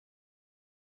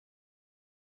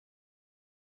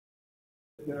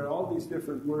There are all these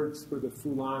different words for the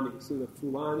Fulani. So the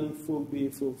Fulani,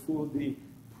 Fulbe, Fulfulde,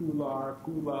 Pular,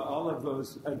 Pula, all of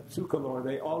those, and Tukalor,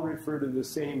 they all refer to the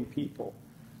same people.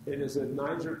 It is a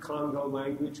Niger-Congo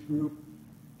language group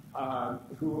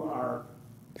who are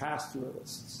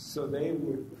pastoralists. So they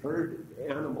would herd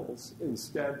animals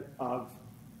instead of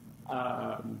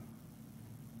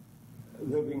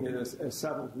living in a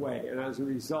settled way. And as a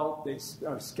result, they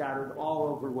are scattered all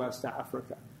over West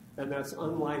Africa. And that's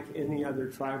unlike any other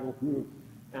tribal group.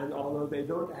 And although they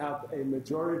don't have a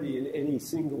majority in any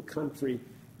single country,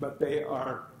 but they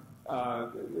are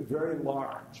very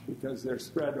large because they're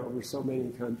spread over so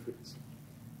many countries.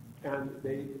 And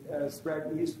they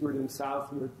spread eastward and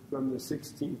southward from the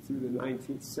 16th through the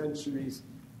 19th centuries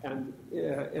and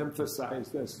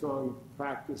emphasized a strong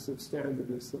practice of Standard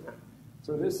Islam.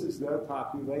 So this is their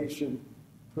population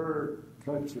per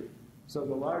country. So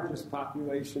the largest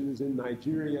population is in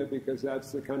Nigeria because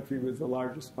that's the country with the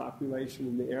largest population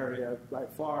in the area by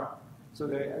far. So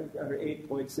they are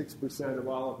 8.6% of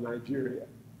all of Nigeria,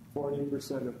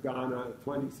 40% of Ghana,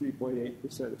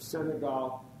 23.8% of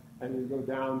Senegal. And you go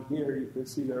down here, you can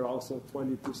see there are also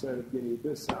 20% of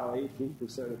Guinea-Bissau,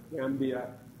 18% of Gambia,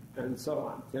 and so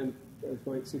on,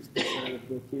 10.6% of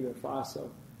Burkina Faso.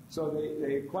 So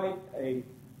they're quite a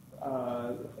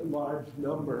large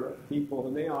number of people,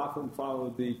 and they often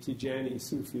follow the Tijani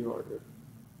Sufi order.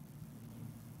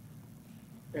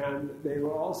 And they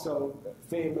were also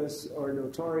famous or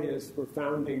notorious for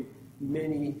founding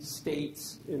many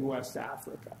states in West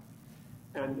Africa.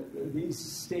 And these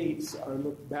states are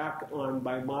looked back on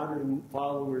by modern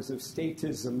followers of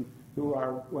statism who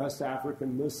are West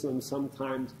African Muslims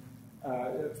sometimes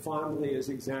fondly as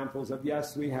examples of,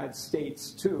 yes, we had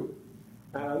states too.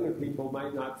 Other people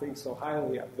might not think so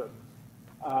highly of them.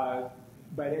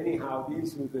 But anyhow,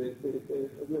 these were the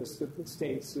list of the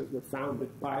states that were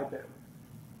founded by them.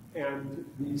 And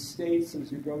these states,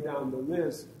 as you go down the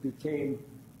list, became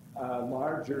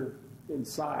larger in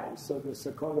size. So the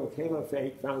Sokoto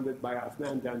Caliphate, founded by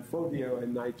Othman Danfodio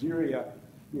in Nigeria,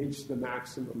 reached the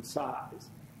maximum size.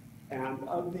 And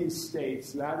of these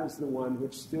states, that is the one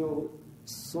which still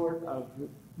sort of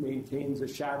maintains a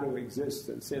shadow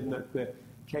existence, in that the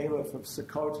Caliph of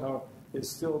Sokoto is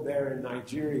still there in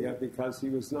Nigeria because he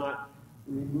was not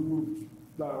removed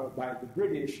by the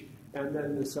British, and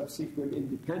then the subsequent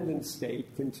independent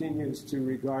state continues to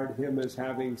regard him as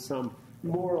having some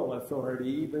moral authority,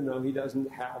 even though he doesn't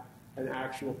have an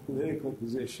actual political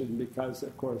position, because,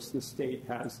 of course, the state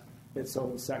has its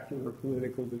own secular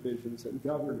political divisions and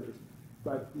governors.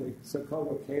 But the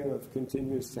Sokoto Caliph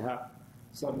continues to have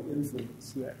some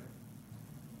influence there.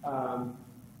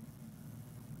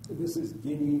 This is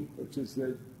Guinea, which is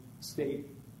the state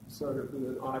sort of in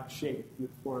an odd shape that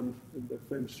formed, the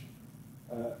French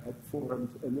had formed.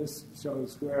 And this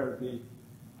shows where the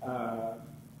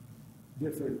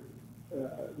different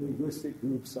linguistic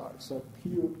groups are. So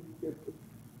Piu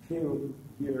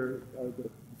here are the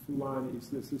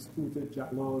Fulanis. This is Futa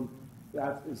Jalon.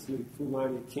 That is the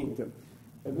Fulani kingdom.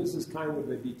 And this is kind of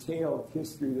a detailed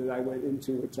history that I went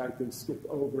into, which I can skip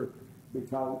over,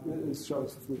 because this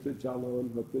shows Futa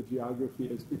Jalon what the geography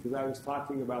is, because I was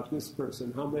talking about this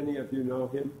person. How many of you know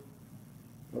him?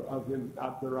 Or of him,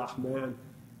 Abdul-Rahman.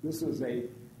 This was a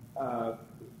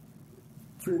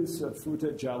prince of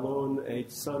Futa Jalon, a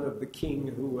son of the king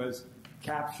who was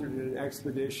captured in an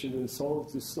expedition and sold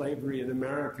to slavery in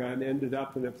America and ended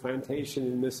up in a plantation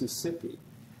in Mississippi.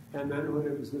 And then when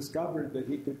it was discovered that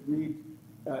he could read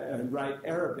and write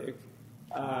Arabic,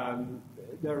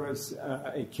 there was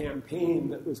a campaign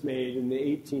that was made in the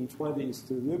 1820s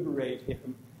to liberate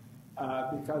him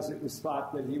because it was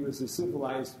thought that he was a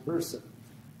civilized person.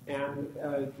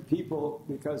 And people,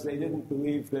 because they didn't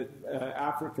believe that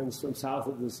Africans from south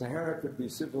of the Sahara could be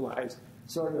civilized,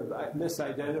 sort of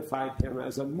misidentified him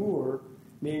as a Moor,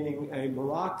 meaning a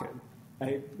Moroccan,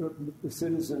 a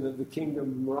citizen of the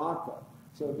Kingdom of Morocco.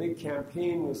 So a big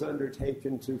campaign was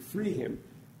undertaken to free him.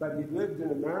 But he lived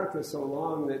in America so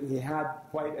long that he had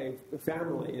quite a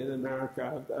family in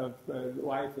America of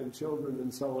wife and children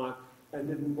and so on, and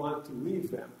didn't want to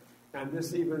leave them. And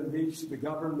this even reached the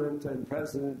government and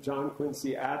President John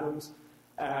Quincy Adams,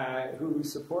 who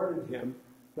supported him,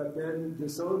 but then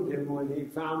disowned him when he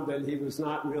found that he was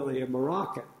not really a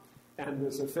Moroccan and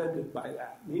was offended by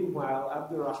that. Meanwhile,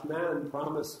 Abdul-Rahman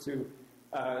promised to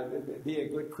be a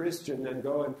good Christian and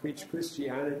go and preach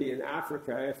Christianity in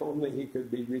Africa if only he could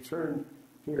be returned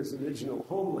to his original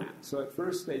homeland. So at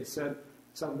first they'd sent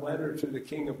some letter to the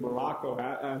king of Morocco,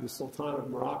 the Sultan of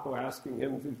Morocco, asking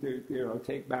him to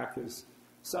take back his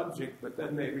subject, but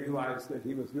then they realized that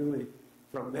he was really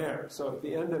from there. So at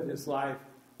the end of his life,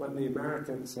 when the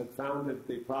Americans had founded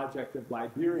the project of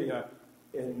Liberia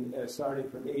starting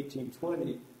from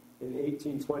 1820. In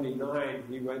 1829,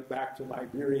 he went back to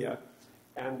Liberia,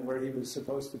 and where he was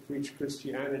supposed to preach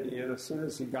Christianity, and as soon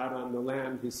as he got on the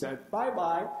land, he said,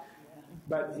 bye-bye.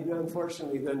 But he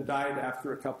unfortunately then died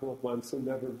after a couple of months and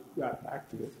never got back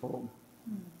to his home.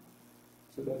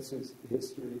 So that's his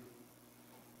history.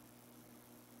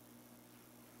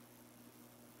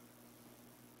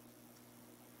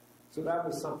 So that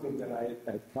was something that I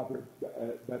had covered,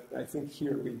 but I think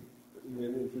here we, in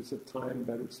the interest of time,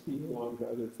 better speed along to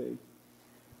other things.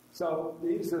 So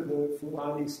these are the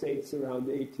Fulani states around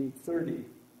 1830.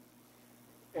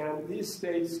 And these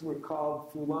states were called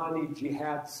Fulani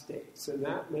jihad states. And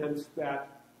that meant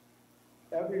that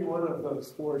every one of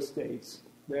those 4 states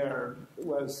there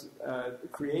was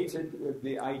created with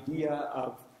the idea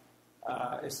of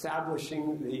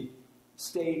establishing the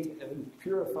state and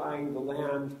purifying the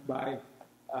land by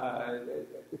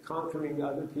conquering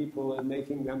other people and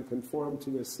making them conform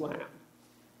to Islam.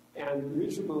 And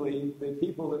usually the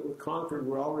people that were conquered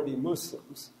were already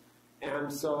Muslims.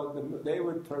 And so they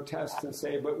would protest and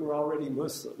say, but we're already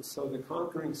Muslims. So the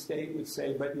conquering state would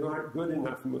say, but you aren't good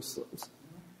enough Muslims.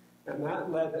 And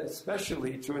that led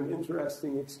especially to an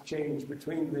interesting exchange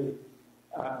between the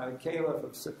Caliph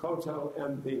of Sokoto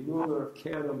and the ruler of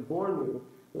Kanem-Bornu,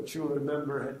 which you'll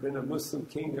remember had been a Muslim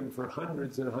kingdom for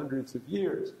hundreds and hundreds of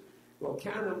years. Well,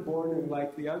 Kanem-Bornu,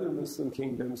 like the other Muslim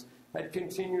kingdoms, had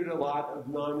continued a lot of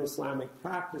non-Islamic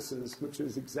practices, which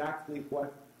was exactly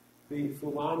what the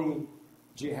Fulani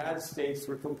jihad states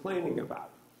were complaining about.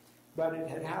 But it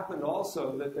had happened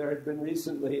also that there had been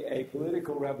recently a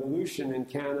political revolution in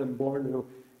Kanem-Bornu,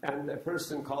 and a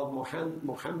person called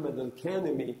Muhammad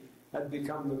al-Kanemi had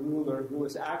become the ruler, who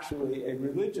was actually a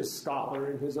religious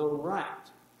scholar in his own right.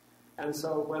 And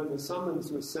so when the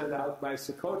summons was sent out by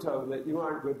Sokoto that you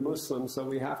aren't good Muslims, so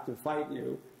we have to fight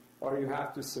you, or you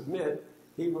have to submit,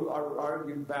 he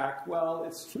argued back, well,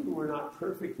 it's true we're not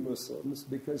perfect Muslims,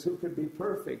 because who could be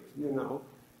perfect, you know?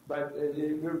 But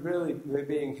we're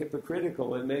being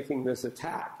hypocritical in making this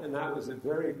attack, and that was a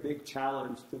very big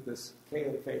challenge to this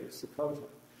Caliphate of Sokoto.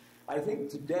 I think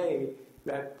today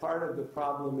that part of the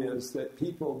problem is that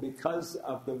people, because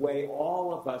of the way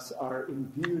all of us are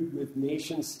imbued with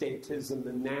nation-statism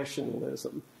and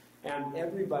nationalism, and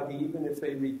everybody, even if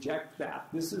they reject that,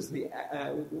 this is the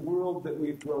world that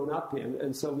we've grown up in,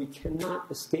 and so we cannot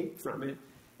escape from it,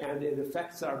 and it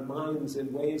affects our minds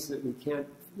in ways that we can't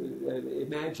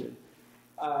imagine.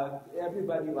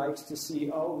 Everybody likes to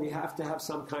see, oh, we have to have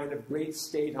some kind of great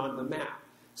state on the map.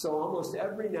 So almost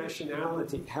every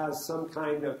nationality has some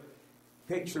kind of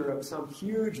picture of some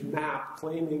huge map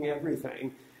claiming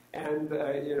everything, and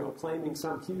claiming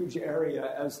some huge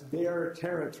area as their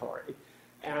territory.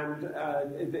 And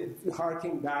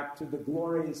harking back to the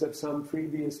glories of some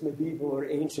previous medieval or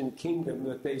ancient kingdom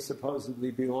that they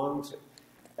supposedly belong to.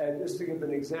 And just to give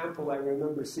an example, I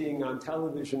remember seeing on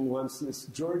television once this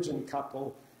Georgian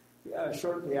couple,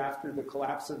 shortly after the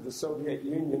collapse of the Soviet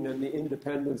Union and the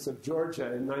independence of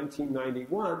Georgia in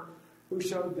 1991, who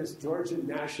showed this Georgian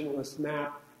nationalist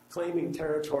map claiming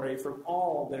territory from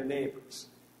all their neighbors,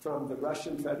 from the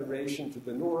Russian Federation to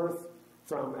the north,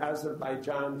 from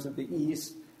Azerbaijan to the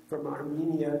east, from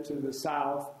Armenia to the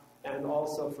south, and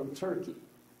also from Turkey.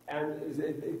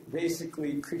 And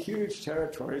basically huge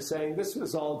territory, saying this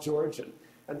was all Georgian.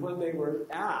 And when they were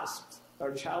asked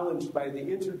or challenged by the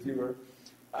interviewer,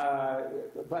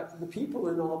 but the people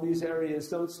in all these areas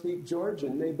don't speak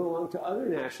Georgian, they belong to other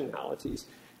nationalities.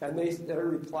 And their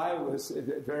reply was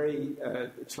very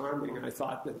charming, I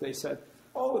thought, that they said,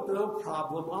 oh, no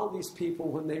problem. All these people,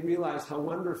 when they realize how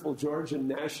wonderful Georgian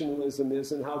nationalism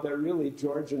is and how they're really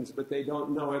Georgians, but they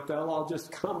don't know it, they'll all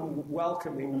just come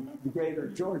welcoming greater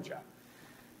Georgia.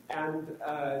 And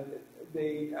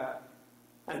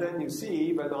and then you see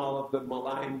even all of the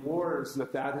malign wars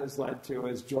that has led to,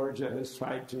 as Georgia has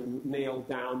tried to nail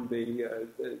down the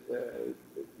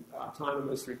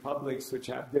autonomous republics, which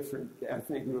have different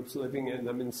ethnic groups living in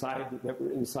them that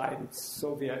were inside its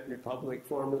Soviet republic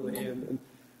formerly, and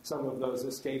some of those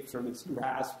escaped from its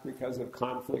grasp because of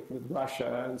conflict with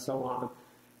Russia and so on,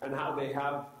 and how they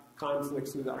have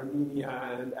conflicts with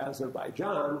Armenia and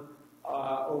Azerbaijan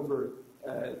over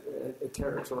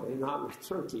territory, not with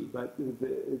Turkey, but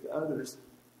the others.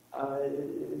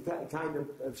 That kind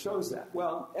of shows that.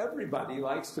 Well, everybody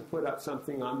likes to put up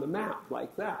something on the map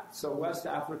like that. So West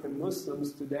African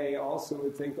Muslims today also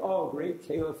would think, oh, great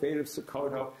Caliphate of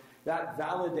Sokoto, that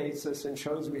validates us and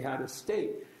shows we had a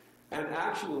state. And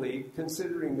actually,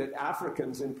 considering that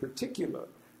Africans in particular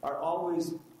are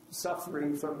always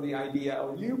suffering from the idea,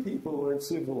 oh, you people weren't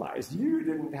civilized. You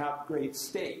didn't have great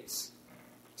states.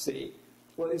 See?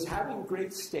 Well, is having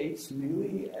great states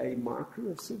really a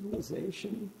marker of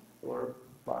civilization or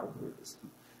barbarism?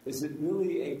 Is it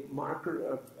really a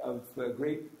marker of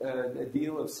a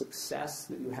deal of success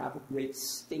that you have a great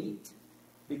state?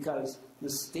 Because the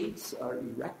states are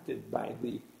erected by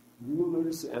the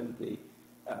rulers and the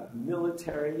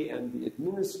military and the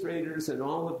administrators and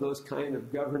all of those kind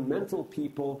of governmental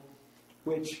people,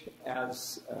 which,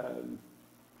 as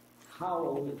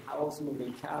Howl in Howl's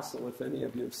Moving Castle, if any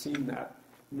of you have seen that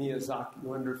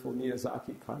wonderful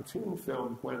Miyazaki cartoon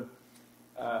film, when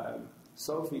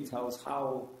Sophie tells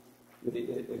Howl,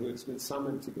 who has been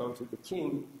summoned to go to the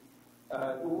king,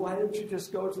 why don't you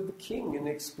just go to the king and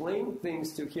explain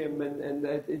things to him, and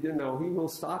that, you know, he will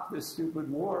stop this stupid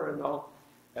war and all.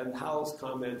 And Howell's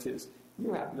comment is,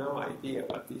 you have no idea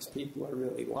what these people are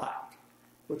really like,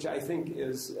 which I think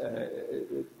is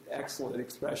an excellent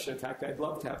expression. In fact, I'd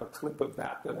love to have a clip of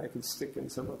that I can stick in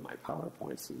some of my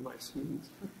PowerPoints in my students.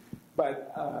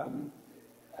 But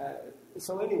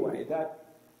so anyway,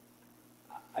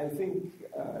 I think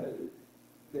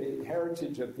the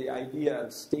heritage of the idea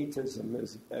of statism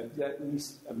is at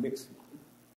least a mixed one.